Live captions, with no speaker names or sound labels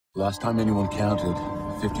Last time anyone counted,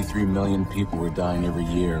 53 million people were dying every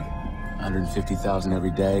year. 150,000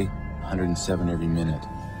 every day, 107 every minute.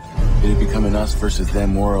 It had become an us versus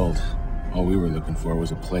them world. All we were looking for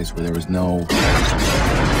was a place where there was no...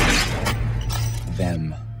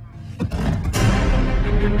 them.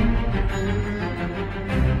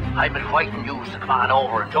 I'm inviting you to come on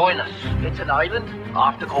over and join us. It's an island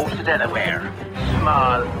off the coast of Delaware.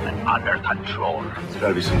 Small and under control. It's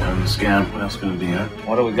gotta be some kind of scam. What else can it be, huh?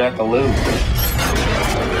 What do we got to lose?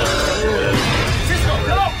 Cisco,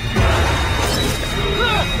 go!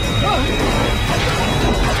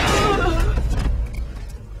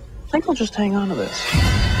 I think I'll just hang on to this.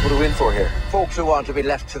 What are we in for here? Folks who want to be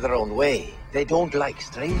left to their own way. They don't like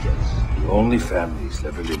strangers. The only families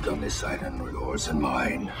ever lived on this island were yours and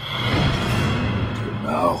mine. Till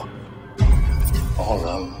now. All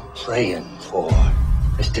I'm praying for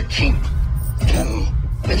is to keep them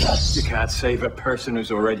with us. You can't save a person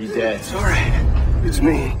who's already dead. It's all right. It's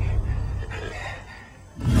me.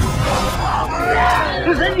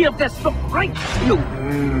 Does any of this look right to you?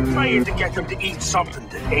 Trying to get them to eat something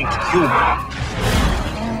that ain't human.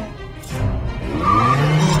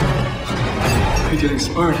 You're getting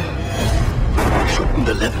smart. Shooting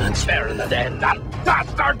the living and sparing the dead. That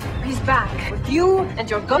bastard! He's back with you and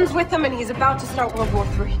your guns with him, and he's about to start World War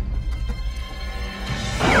III.